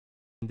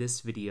In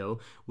this video,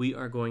 we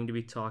are going to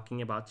be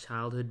talking about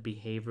childhood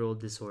behavioral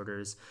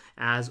disorders.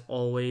 As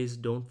always,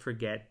 don't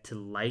forget to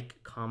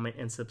like, comment,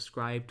 and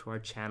subscribe to our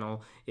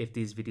channel if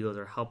these videos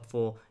are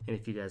helpful and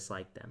if you guys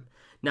like them.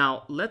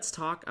 Now, let's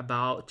talk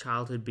about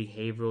childhood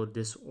behavioral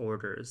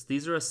disorders.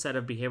 These are a set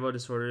of behavioral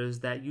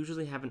disorders that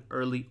usually have an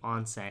early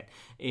onset.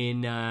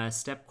 In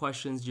step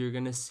questions, you're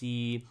going to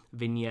see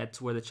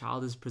vignettes where the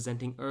child is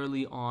presenting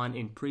early on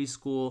in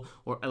preschool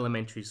or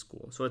elementary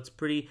school. So it's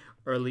pretty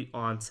early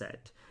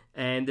onset.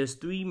 And there's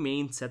three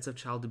main sets of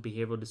childhood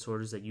behavioral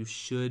disorders that you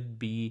should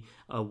be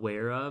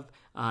aware of.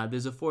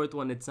 There's a fourth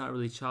one. It's not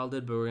really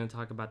childhood, but we're going to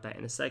talk about that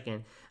in a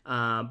second.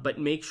 But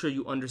make sure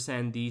you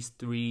understand these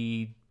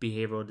three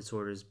behavioral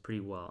disorders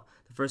pretty well.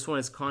 The first one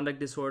is conduct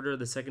disorder.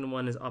 The second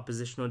one is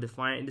oppositional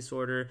defiant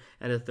disorder.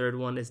 And the third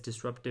one is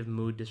disruptive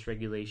mood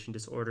dysregulation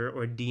disorder,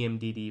 or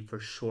DMDD for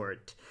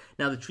short.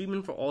 Now, the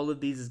treatment for all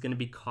of these is going to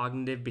be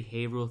cognitive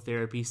behavioral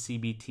therapy,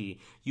 CBT.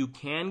 You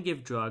can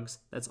give drugs.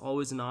 That's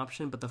always an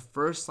option. But the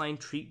first line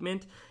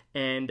treatment,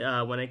 and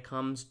when it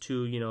comes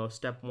to,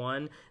 step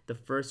one, the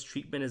first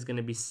treatment is going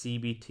to be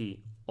CBT,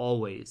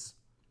 always.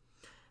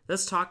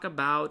 Let's talk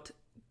about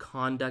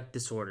conduct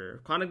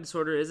disorder. Conduct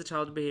disorder is a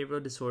childhood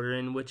behavioral disorder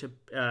in which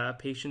a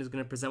patient is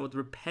going to present with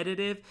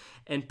repetitive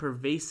and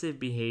pervasive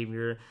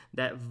behavior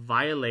that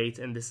violates,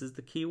 and this is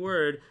the key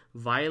word,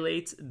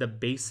 violates the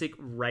basic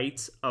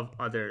rights of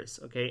others,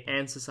 okay,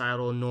 and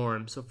societal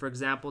norms. So, for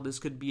example, this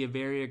could be a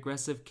very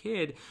aggressive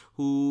kid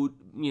who,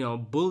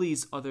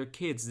 bullies other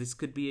kids. This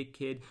could be a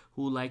kid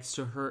who likes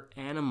to hurt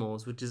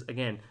animals, which is,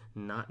 again,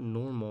 not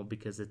normal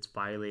because it's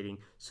violating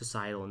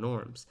societal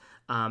norms.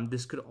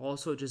 This could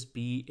also just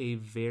be a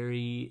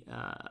very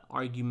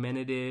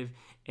argumentative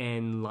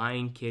and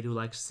lying kid who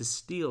likes to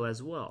steal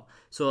as well.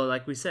 So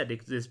like we said,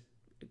 this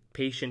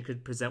patient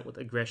could present with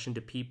aggression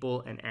to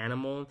people and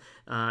animal.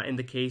 In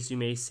the case, you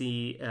may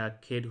see a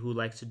kid who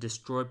likes to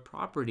destroy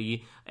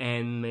property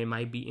and they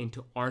might be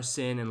into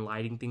arson and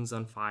lighting things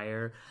on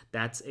fire.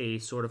 That's a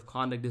sort of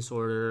conduct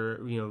disorder,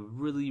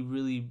 really,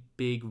 really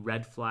big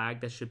red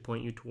flag that should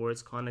point you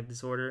towards conduct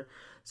disorder.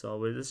 So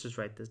let's just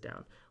write this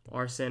down.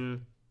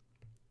 Arson,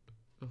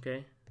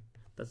 okay?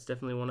 That's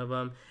definitely one of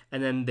them.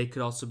 And then they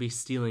could also be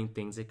stealing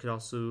things. They could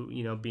also,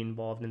 be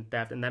involved in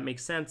theft. And that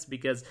makes sense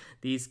because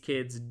these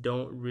kids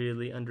don't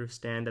really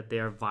understand that they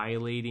are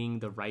violating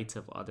the rights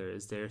of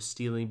others. They're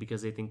stealing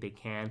because they think they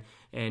can.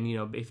 And,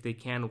 if they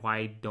can,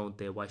 why don't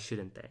they? Why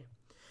shouldn't they?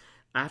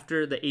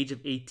 After the age of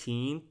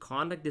 18,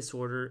 conduct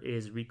disorder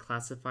is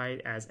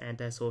reclassified as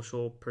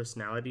antisocial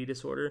personality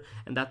disorder.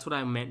 And that's what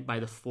I meant by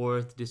the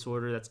fourth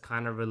disorder that's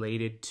kind of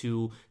related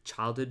to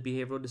childhood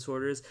behavioral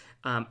disorders.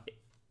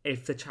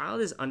 If the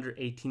child is under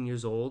 18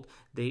 years old,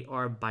 they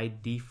are by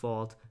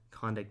default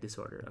conduct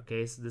disorder,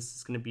 okay? So this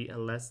is going to be a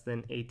less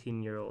than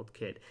 18-year-old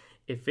kid.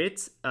 If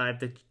it's if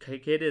the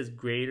kid is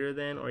greater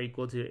than or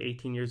equal to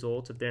 18 years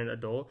old, so if they're an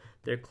adult,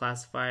 they're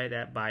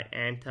classified by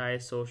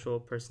antisocial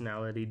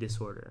personality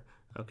disorder.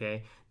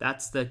 Okay,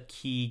 that's the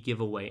key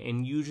giveaway.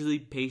 And usually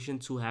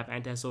patients who have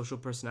antisocial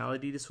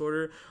personality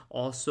disorder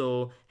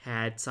also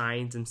had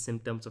signs and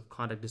symptoms of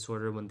conduct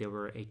disorder when they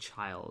were a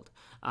child.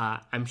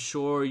 I'm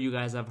sure you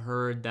guys have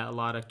heard that a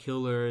lot of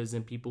killers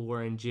and people who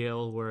are in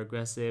jail were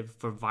aggressive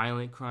for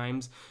violent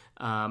crimes.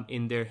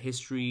 In their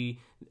history,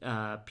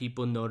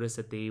 people noticed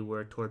that they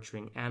were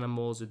torturing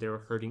animals or they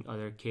were hurting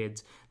other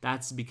kids.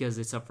 That's because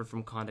they suffer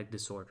from conduct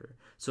disorder.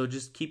 So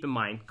just keep in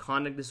mind,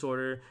 conduct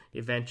disorder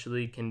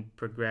eventually can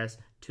progress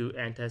to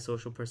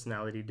antisocial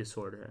personality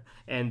disorder.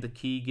 And the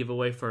key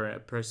giveaway for a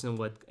person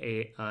with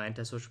a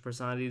antisocial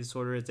personality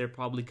disorder is they're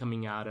probably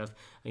coming out of,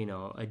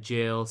 a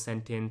jail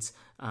sentence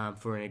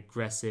for an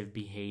aggressive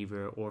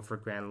behavior, or for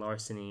grand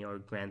larceny or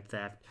grand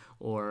theft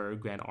or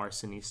grand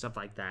arsony, stuff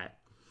like that.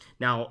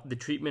 Now, the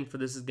treatment for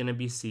this is going to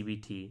be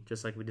CBT,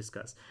 just like we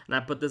discussed. And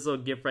I put this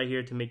little GIF right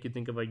here to make you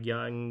think of a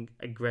young,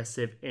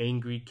 aggressive,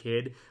 angry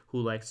kid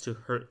who likes to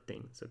hurt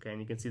things, okay?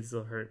 And you can see this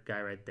little hurt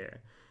guy right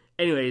there.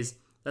 Anyways,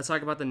 let's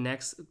talk about the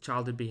next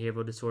childhood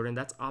behavioral disorder, and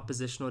that's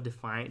oppositional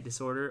defiant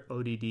disorder,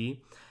 ODD.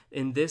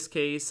 In this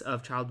case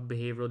of childhood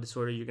behavioral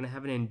disorder, you're going to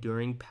have an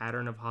enduring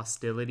pattern of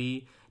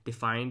hostility,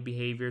 defiant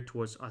behavior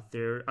towards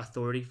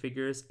authority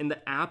figures in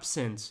the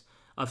absence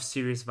of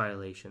serious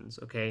violations,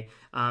 okay?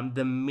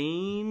 The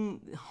main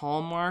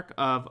hallmark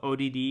of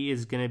ODD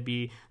is going to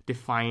be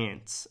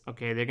defiance,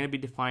 okay? They're going to be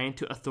defiant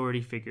to authority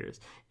figures.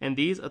 And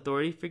these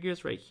authority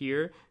figures right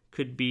here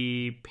could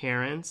be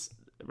parents,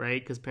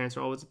 right? Because parents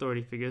are always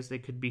authority figures. They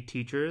could be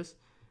teachers,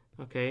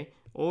 okay?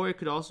 Or it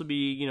could also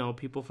be,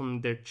 people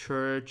from their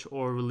church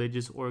or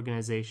religious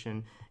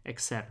organization,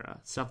 etc.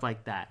 Stuff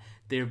like that.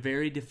 They're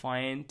very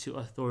defiant to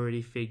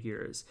authority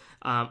figures.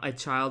 A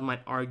child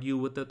might argue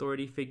with the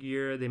authority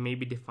figure. They may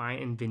be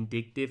defiant and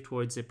vindictive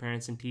towards their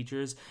parents and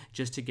teachers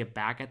just to get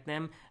back at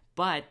them.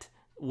 But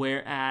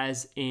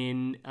Whereas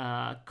in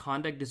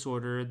conduct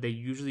disorder, they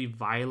usually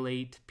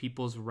violate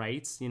people's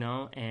rights,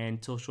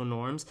 and social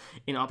norms.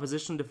 In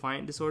oppositional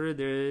defiant disorder,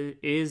 there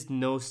is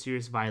no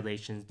serious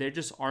violations. They're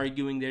just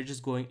arguing. They're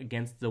just going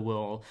against the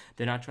will.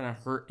 They're not trying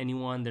to hurt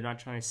anyone. They're not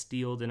trying to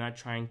steal. They're not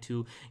trying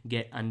to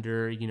get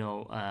under,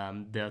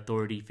 the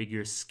authority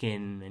figure's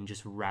skin and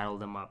just rattle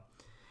them up.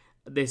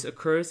 This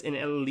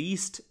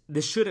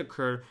should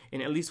occur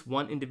in at least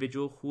one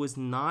individual who is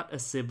not a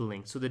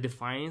sibling. So the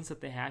defiance that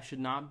they have should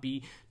not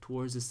be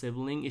towards a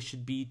sibling. It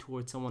should be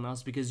towards someone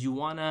else, because you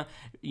want to,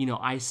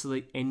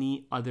 isolate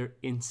any other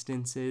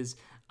instances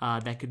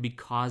that could be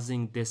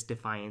causing this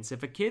defiance.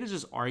 If a kid is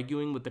just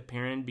arguing with the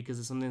parent because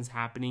of something that's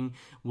happening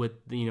with,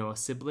 a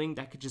sibling,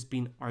 that could just be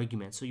an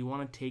argument. So you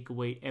want to take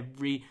away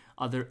every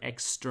other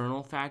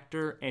external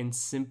factor and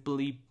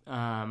simply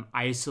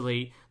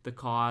isolate the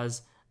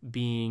cause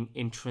being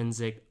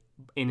intrinsic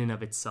in and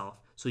of itself.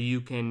 So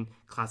you can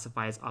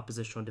classify as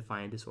oppositional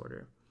defiant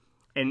disorder.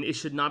 And it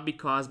should not be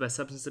caused by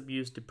substance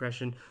abuse,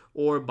 depression,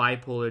 or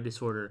bipolar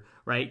disorder,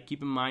 right?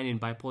 Keep in mind, in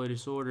bipolar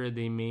disorder,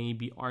 they may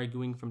be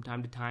arguing from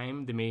time to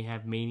time. They may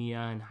have mania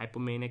and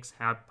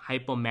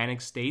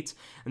hypomanic states,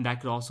 and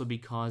that could also be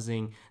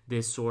causing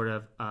this sort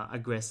of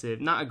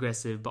not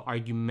aggressive, but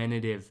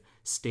argumentative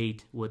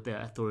state with the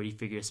authority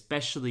figure,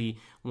 especially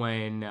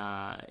when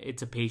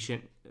it's a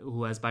patient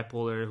who has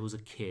bipolar who's a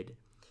kid.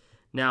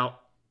 Now,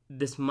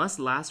 this must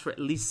last for at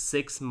least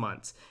 6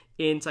 months.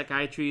 In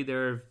psychiatry,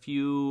 there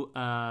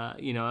are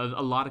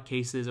a lot of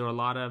cases or a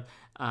lot of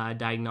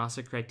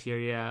diagnostic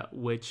criteria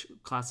which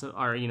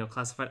are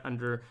classified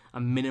under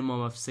a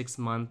minimum of 6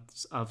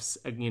 months of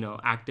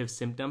active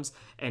symptoms,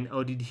 and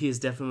ODD is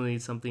definitely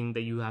something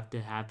that you have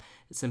to have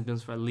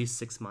symptoms for at least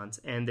 6 months.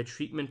 And the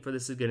treatment for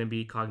this is going to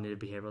be cognitive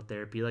behavioral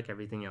therapy, like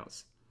everything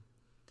else.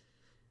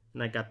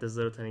 And I got this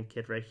little tiny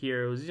kid right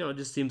here who's,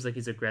 just seems like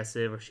he's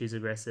aggressive or she's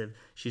aggressive.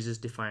 She's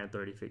just defiant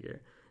authority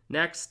figure.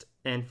 Next,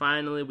 and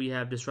finally, we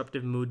have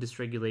disruptive mood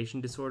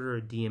dysregulation disorder,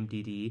 or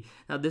DMDD.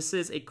 Now, this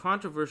is a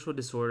controversial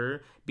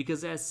disorder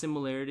because it has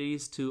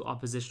similarities to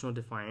oppositional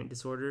defiant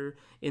disorder.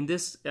 In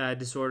this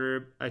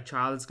disorder, a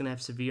child is going to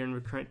have severe and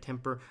recurrent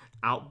temper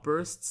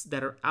outbursts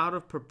that are out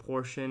of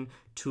proportion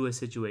to a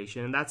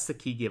situation. And that's the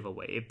key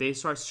giveaway. If they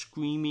start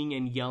screaming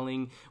and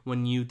yelling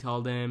when you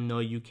tell them, no,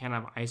 you can't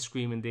have ice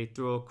cream, and they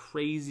throw a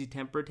crazy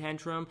temper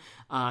tantrum,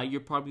 you're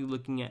probably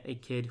looking at a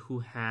kid who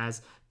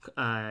has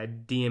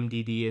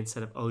DMDD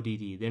instead of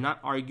ODD. They're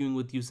not arguing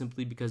with you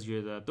simply because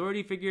you're the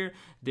authority figure.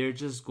 They're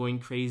just going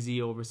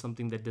crazy over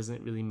something that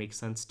doesn't really make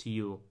sense to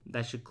you.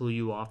 That should clue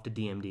you off to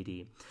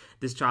DMDD.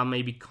 This child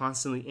may be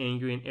constantly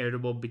angry and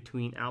irritable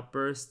between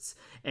outbursts,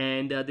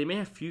 and they may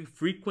have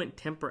frequent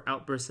temper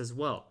outbursts as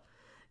well.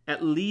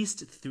 At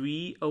least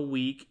 3 a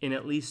week in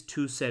at least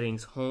 2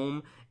 settings,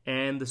 home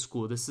and the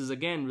school. This is,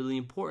 again, really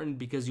important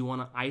because you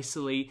want to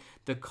isolate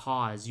the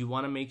cause. You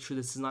want to make sure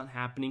this is not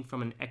happening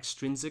from an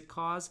extrinsic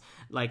cause,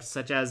 like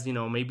such as,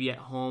 maybe at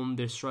home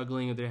they're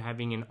struggling, or they're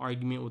having an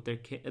argument with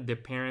their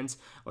parents,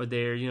 or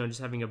they're, just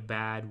having a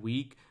bad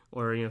week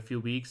or, a few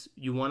weeks.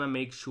 You want to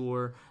make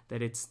sure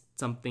that it's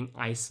something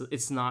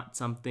it's not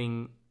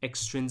something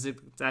extrinsic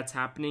that's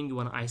happening. You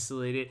want to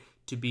isolate it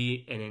to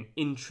be an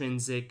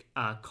intrinsic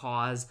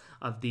cause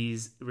of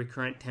these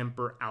recurrent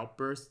temper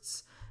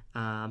outbursts.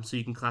 So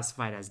you can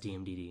classify it as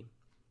DMDD.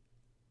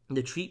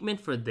 The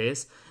treatment for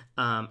this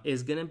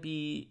is going to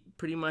be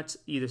pretty much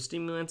either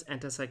stimulants,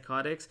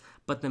 antipsychotics,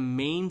 but the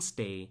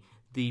mainstay,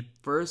 the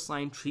first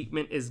line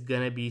treatment, is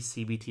going to be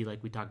CBT,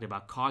 like we talked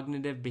about,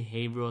 cognitive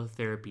behavioral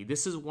therapy.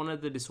 This is one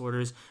of the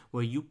disorders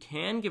where you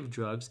can give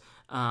drugs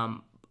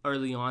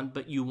early on,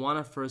 but you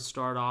want to first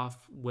start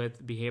off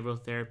with behavioral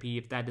therapy.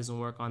 If that doesn't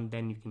work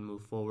then you can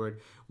move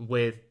forward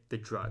with the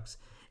drugs.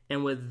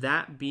 And with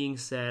that being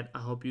said, I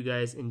hope you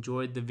guys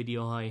enjoyed the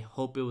video. I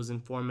hope it was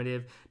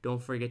informative.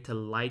 Don't forget to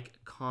like,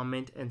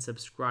 comment, and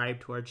subscribe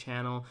to our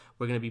channel.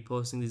 We're going to be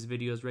posting these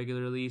videos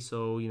regularly,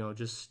 so,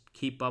 just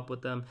keep up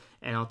with them.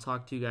 And I'll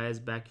talk to you guys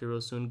back here real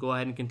soon. Go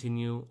ahead and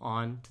continue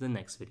on to the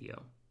next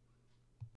video.